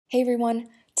Hey everyone,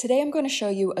 today I'm going to show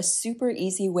you a super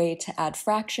easy way to add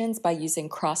fractions by using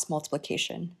cross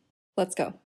multiplication. Let's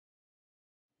go.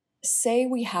 Say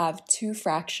we have two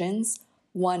fractions,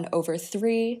 1 over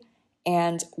 3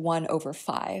 and 1 over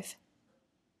 5.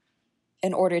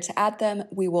 In order to add them,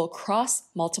 we will cross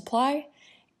multiply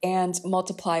and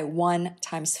multiply 1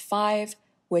 times 5,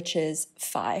 which is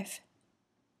 5.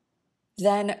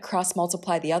 Then cross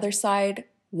multiply the other side,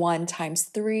 1 times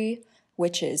 3,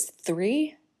 which is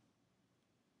 3.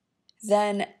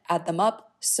 Then add them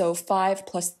up, so 5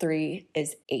 plus 3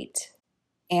 is 8.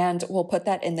 And we'll put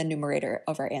that in the numerator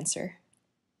of our answer.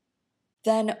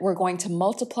 Then we're going to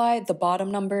multiply the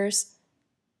bottom numbers,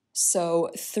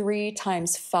 so 3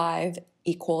 times 5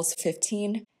 equals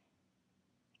 15,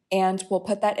 and we'll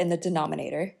put that in the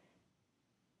denominator.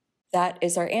 That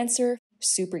is our answer,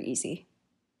 super easy.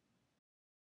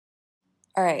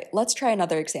 All right, let's try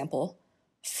another example.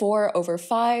 4 over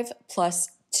 5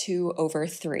 plus 2 over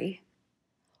 3.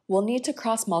 We'll need to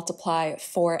cross multiply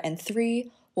 4 and 3,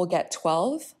 we'll get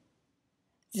 12.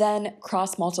 Then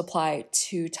cross multiply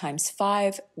 2 times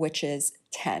 5, which is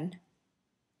 10.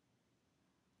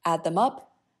 Add them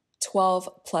up,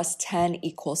 12 plus 10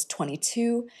 equals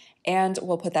 22, and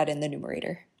we'll put that in the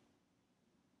numerator.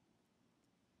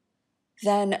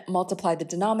 Then multiply the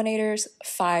denominators,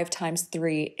 5 times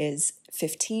 3 is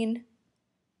 15.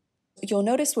 You'll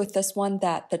notice with this one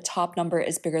that the top number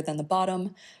is bigger than the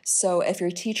bottom, so if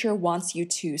your teacher wants you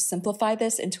to simplify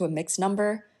this into a mixed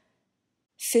number,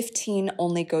 15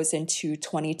 only goes into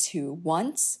 22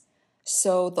 once,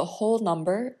 so the whole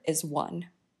number is 1.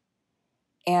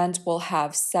 And we'll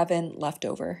have 7 left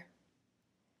over.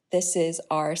 This is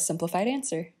our simplified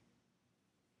answer.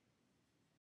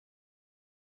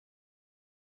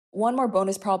 One more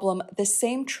bonus problem, the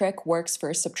same trick works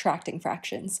for subtracting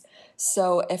fractions.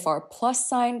 So if our plus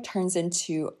sign turns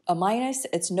into a minus,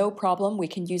 it's no problem. We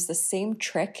can use the same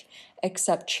trick,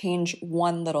 except change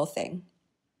one little thing.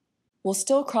 We'll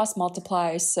still cross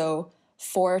multiply, so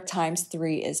 4 times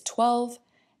 3 is 12,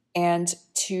 and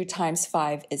 2 times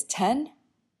 5 is 10.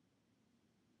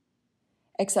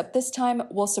 Except this time,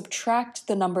 we'll subtract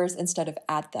the numbers instead of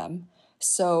add them.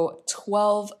 So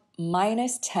 12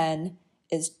 minus 10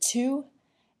 is 2,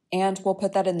 and we'll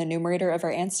put that in the numerator of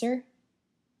our answer.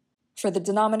 For the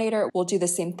denominator, we'll do the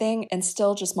same thing and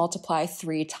still just multiply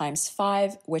 3 times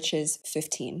 5, which is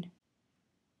 15.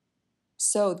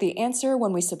 So the answer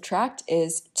when we subtract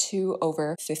is 2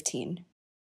 over 15.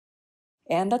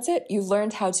 And that's it. You've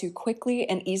learned how to quickly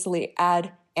and easily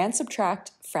add and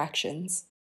subtract fractions.